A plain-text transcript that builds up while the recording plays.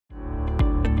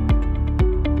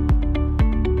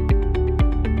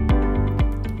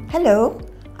Hello,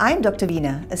 I'm Dr.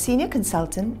 Veena, a Senior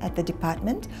Consultant at the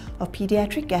Department of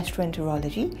Pediatric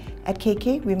Gastroenterology at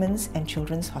KK Women's and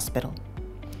Children's Hospital.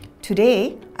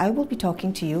 Today, I will be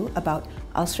talking to you about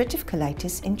ulcerative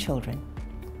colitis in children.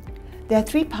 There are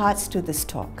three parts to this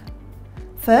talk.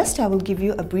 First, I will give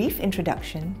you a brief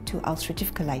introduction to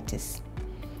ulcerative colitis.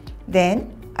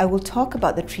 Then, I will talk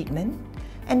about the treatment,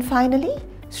 and finally,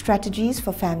 strategies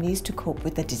for families to cope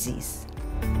with the disease.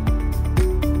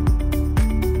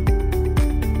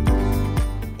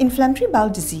 Inflammatory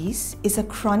bowel disease is a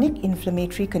chronic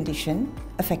inflammatory condition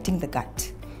affecting the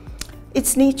gut.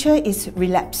 Its nature is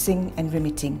relapsing and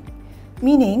remitting,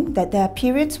 meaning that there are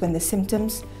periods when the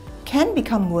symptoms can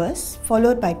become worse,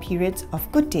 followed by periods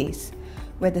of good days,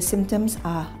 where the symptoms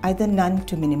are either none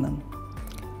to minimum.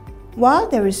 While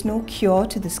there is no cure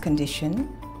to this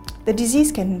condition, the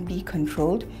disease can be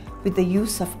controlled with the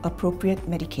use of appropriate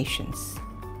medications.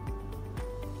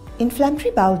 Inflammatory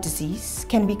bowel disease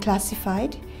can be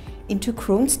classified into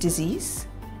Crohn's disease,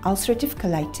 ulcerative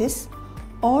colitis,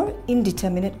 or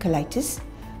indeterminate colitis,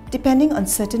 depending on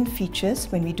certain features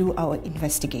when we do our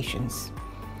investigations.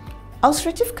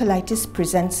 Ulcerative colitis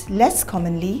presents less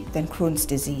commonly than Crohn's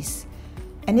disease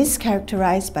and is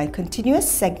characterized by continuous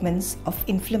segments of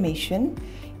inflammation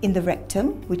in the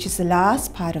rectum, which is the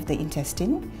last part of the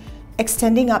intestine,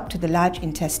 extending up to the large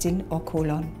intestine or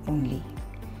colon only.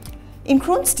 In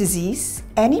Crohn's disease,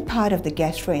 any part of the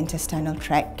gastrointestinal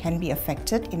tract can be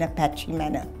affected in a patchy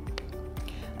manner.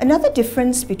 Another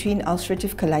difference between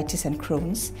ulcerative colitis and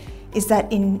Crohn's is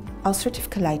that in ulcerative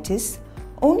colitis,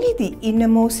 only the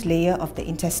innermost layer of the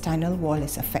intestinal wall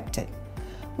is affected,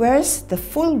 whereas the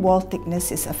full wall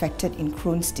thickness is affected in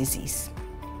Crohn's disease.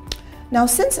 Now,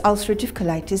 since ulcerative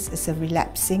colitis is a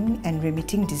relapsing and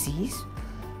remitting disease,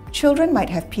 children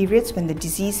might have periods when the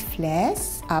disease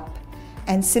flares up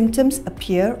and symptoms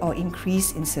appear or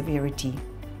increase in severity.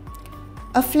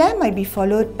 A flare might be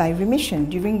followed by remission,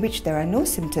 during which there are no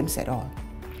symptoms at all.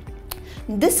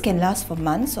 This can last for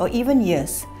months or even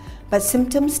years, but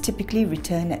symptoms typically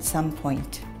return at some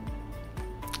point.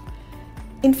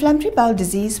 Inflammatory bowel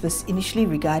disease was initially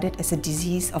regarded as a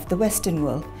disease of the Western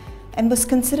world and was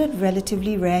considered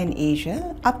relatively rare in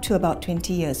Asia up to about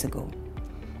 20 years ago.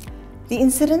 The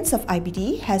incidence of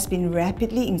IBD has been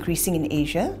rapidly increasing in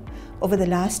Asia over the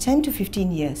last 10 to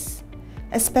 15 years,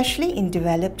 especially in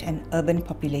developed and urban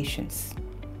populations.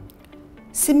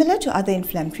 Similar to other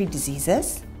inflammatory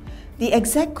diseases, the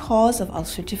exact cause of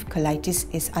ulcerative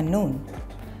colitis is unknown,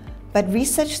 but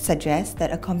research suggests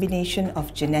that a combination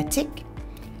of genetic,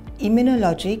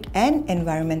 immunologic, and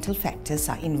environmental factors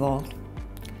are involved.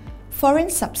 Foreign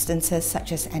substances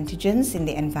such as antigens in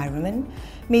the environment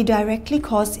may directly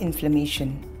cause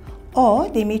inflammation, or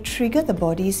they may trigger the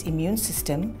body's immune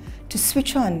system to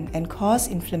switch on and cause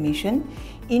inflammation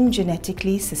in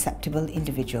genetically susceptible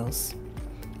individuals.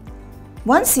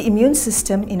 Once the immune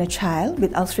system in a child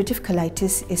with ulcerative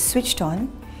colitis is switched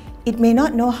on, it may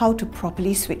not know how to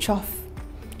properly switch off.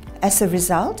 As a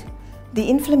result, the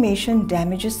inflammation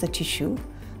damages the tissue,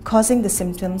 causing the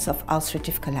symptoms of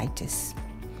ulcerative colitis.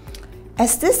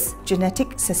 As this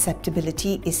genetic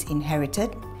susceptibility is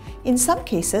inherited, in some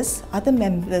cases, other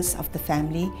members of the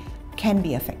family can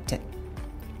be affected.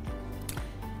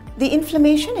 The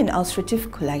inflammation in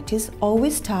ulcerative colitis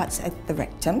always starts at the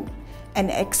rectum and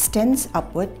extends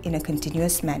upward in a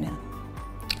continuous manner.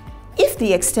 If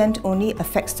the extent only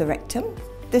affects the rectum,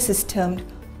 this is termed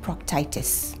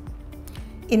proctitis.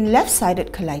 In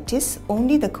left-sided colitis,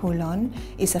 only the colon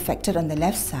is affected on the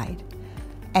left side,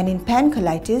 and in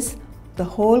pancolitis, the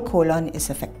whole colon is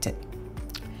affected.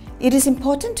 It is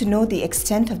important to know the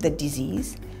extent of the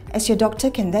disease, as your doctor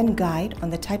can then guide on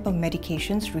the type of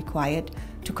medications required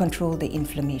to control the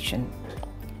inflammation.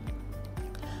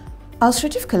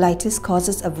 Ulcerative colitis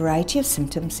causes a variety of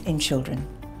symptoms in children.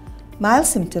 Mild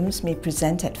symptoms may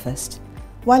present at first,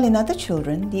 while in other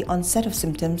children, the onset of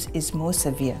symptoms is more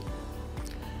severe.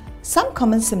 Some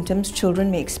common symptoms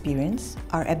children may experience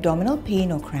are abdominal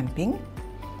pain or cramping,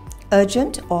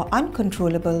 urgent or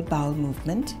uncontrollable bowel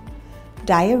movement,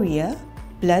 diarrhea,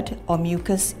 blood or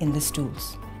mucus in the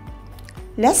stools.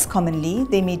 Less commonly,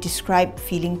 they may describe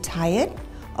feeling tired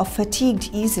or fatigued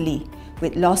easily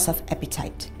with loss of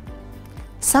appetite.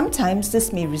 Sometimes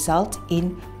this may result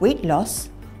in weight loss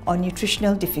or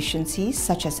nutritional deficiencies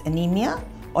such as anemia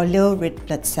or low red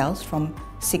blood cells from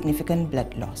significant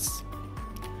blood loss.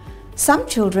 Some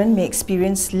children may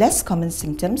experience less common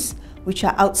symptoms which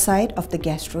are outside of the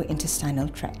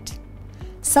gastrointestinal tract.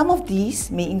 Some of these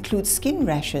may include skin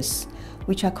rashes,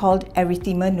 which are called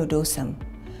erythema nodosum.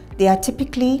 They are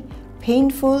typically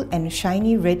painful and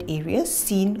shiny red areas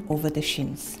seen over the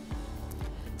shins.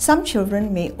 Some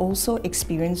children may also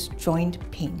experience joint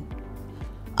pain.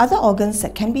 Other organs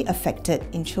that can be affected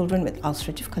in children with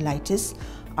ulcerative colitis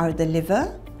are the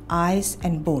liver, eyes,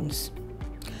 and bones.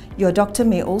 Your doctor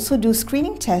may also do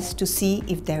screening tests to see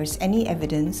if there is any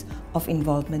evidence of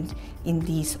involvement in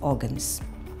these organs.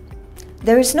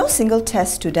 There is no single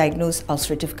test to diagnose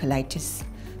ulcerative colitis,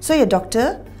 so your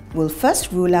doctor will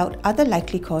first rule out other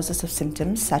likely causes of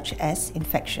symptoms such as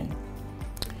infection.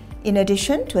 In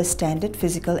addition to a standard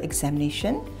physical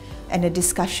examination and a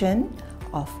discussion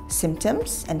of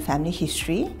symptoms and family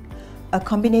history, a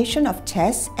combination of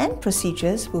tests and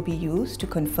procedures will be used to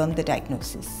confirm the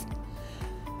diagnosis.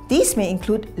 These may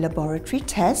include laboratory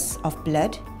tests of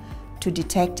blood to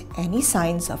detect any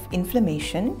signs of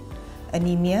inflammation,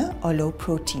 anemia, or low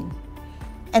protein,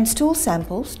 and stool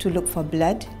samples to look for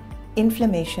blood,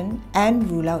 inflammation, and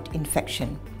rule out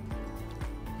infection.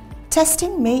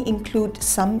 Testing may include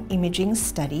some imaging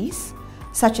studies,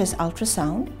 such as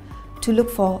ultrasound, to look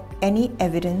for any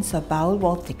evidence of bowel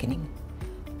wall thickening,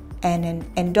 and an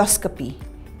endoscopy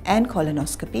and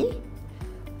colonoscopy,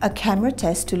 a camera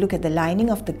test to look at the lining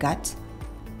of the gut,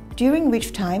 during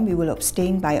which time we will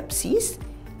obtain biopsies,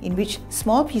 in which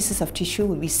small pieces of tissue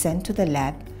will be sent to the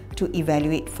lab to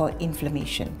evaluate for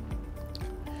inflammation.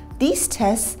 These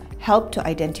tests help to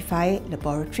identify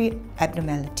laboratory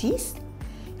abnormalities,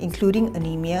 including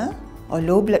anemia or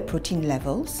low blood protein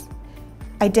levels,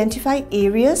 identify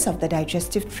areas of the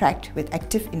digestive tract with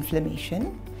active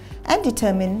inflammation, and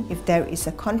determine if there is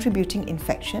a contributing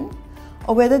infection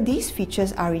or whether these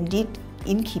features are indeed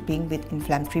in keeping with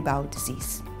inflammatory bowel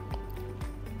disease.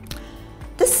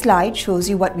 This slide shows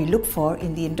you what we look for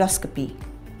in the endoscopy.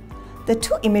 The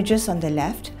two images on the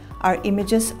left are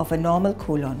images of a normal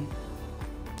colon.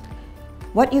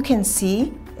 What you can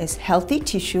see is healthy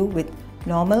tissue with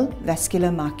normal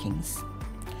vascular markings.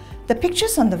 The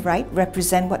pictures on the right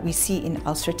represent what we see in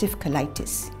ulcerative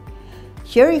colitis.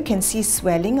 Here you can see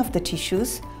swelling of the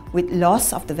tissues with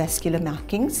loss of the vascular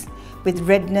markings, with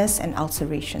redness and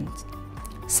ulcerations.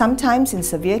 Sometimes in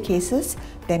severe cases,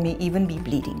 there may even be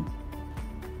bleeding.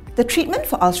 The treatment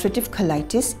for ulcerative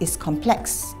colitis is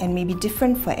complex and may be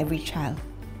different for every child.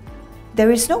 There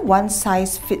is no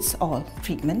one-size-fits-all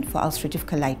treatment for ulcerative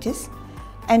colitis,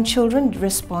 and children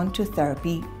respond to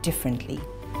therapy differently.